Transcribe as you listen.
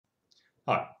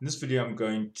Hi, in this video I'm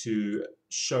going to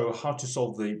show how to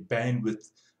solve the bandwidth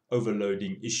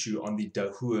overloading issue on the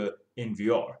Dahua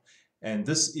NVR. And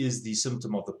this is the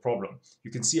symptom of the problem. You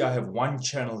can see I have one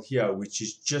channel here which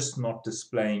is just not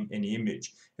displaying any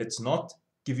image. It's not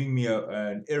giving me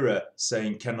an error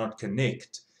saying cannot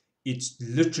connect. It's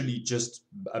literally just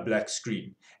a black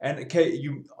screen. And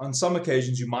on some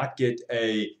occasions you might get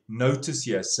a notice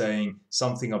here saying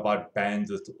something about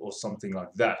bandwidth or something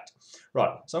like that.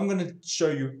 Right, so I'm going to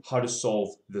show you how to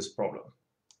solve this problem.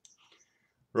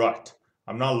 Right,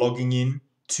 I'm now logging in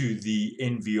to the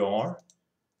NVR.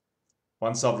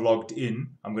 Once I've logged in,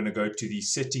 I'm going to go to the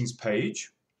settings page.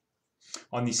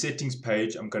 On the settings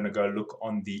page, I'm going to go look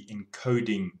on the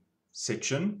encoding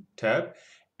section tab.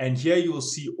 And here you will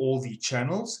see all the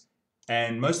channels.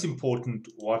 And most important,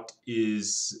 what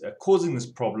is causing this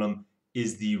problem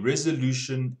is the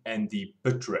resolution and the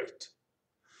bit rate.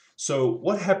 So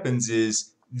what happens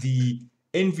is the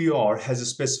NVR has a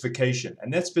specification,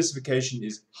 and that specification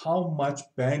is how much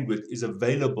bandwidth is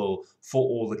available for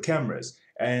all the cameras.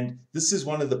 And this is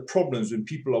one of the problems when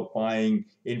people are buying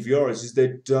NVRs, is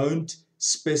they don't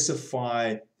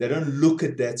specify, they don't look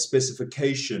at that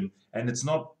specification, and it's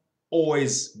not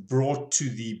always brought to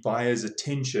the buyer's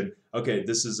attention, okay,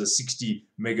 this is a 60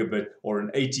 megabit or an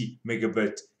 80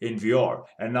 megabit NVR.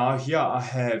 And now here I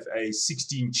have a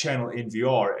 16 channel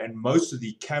NVR, and most of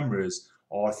the cameras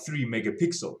are 3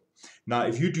 megapixel. Now,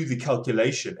 if you do the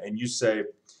calculation and you say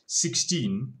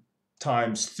 16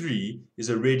 times 3 is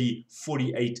already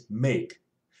 48 meg.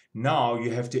 Now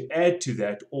you have to add to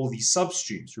that all the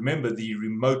substreams. Remember, the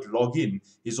remote login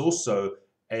is also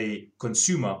a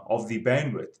consumer of the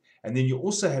bandwidth. And then you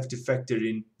also have to factor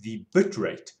in the bit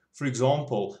rate. For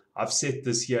example, I've set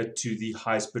this here to the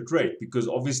highest bit rate because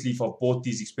obviously if I've bought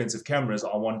these expensive cameras,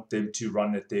 I want them to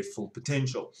run at their full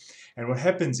potential. And what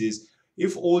happens is,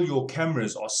 if all your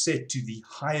cameras are set to the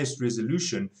highest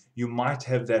resolution, you might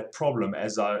have that problem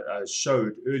as I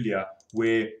showed earlier,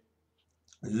 where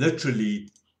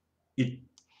literally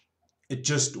it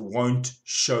just won't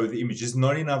show the image. There's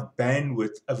not enough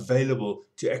bandwidth available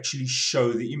to actually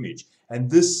show the image. And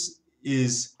this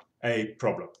is a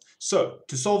problem. So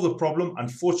to solve the problem,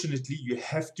 unfortunately, you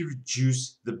have to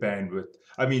reduce the bandwidth.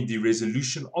 The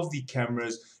resolution of the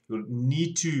cameras. You'll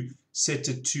need to set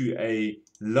it to a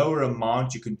lower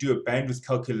amount. You can do a bandwidth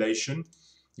calculation.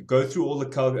 You go through all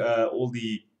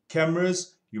the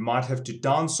cameras. You might have to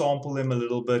downsample them a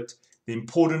little bit. The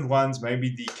important ones,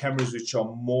 maybe the cameras which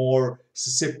are more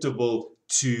susceptible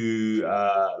to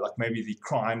like maybe the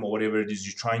crime or whatever it is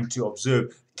you're trying to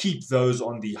observe, keep those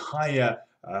on the higher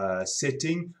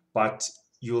setting, but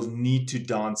you'll need to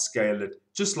downscale it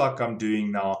just like I'm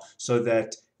doing now, so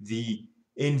that the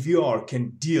NVR can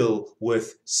deal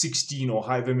with 16 or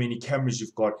however many cameras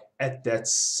you've got at that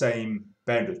same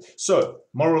bandwidth. So,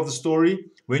 moral of the story,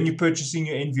 when you're purchasing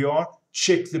your NVR,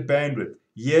 check the bandwidth.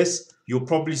 Yes, you'll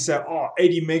probably say, oh,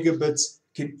 80 megabits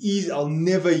can easily, I'll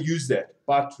never use that.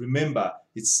 But remember,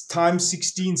 it's times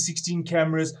 16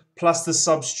 cameras plus the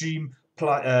substream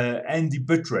and the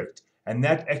bitrate. And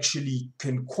that actually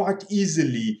can quite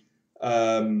easily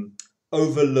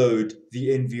overload the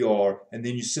NVR. And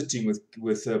then you're sitting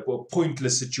with a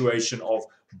pointless situation of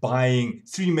buying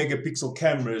 3 megapixel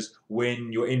cameras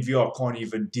when your NVR can't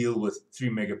even deal with 3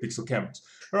 megapixel cameras.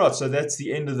 Alright, so that's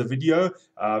the end of the video.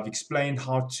 I've explained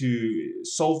how to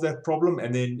solve that problem,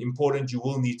 and then important, you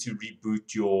will need to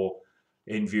reboot your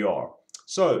NVR.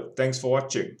 So, thanks for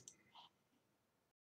watching.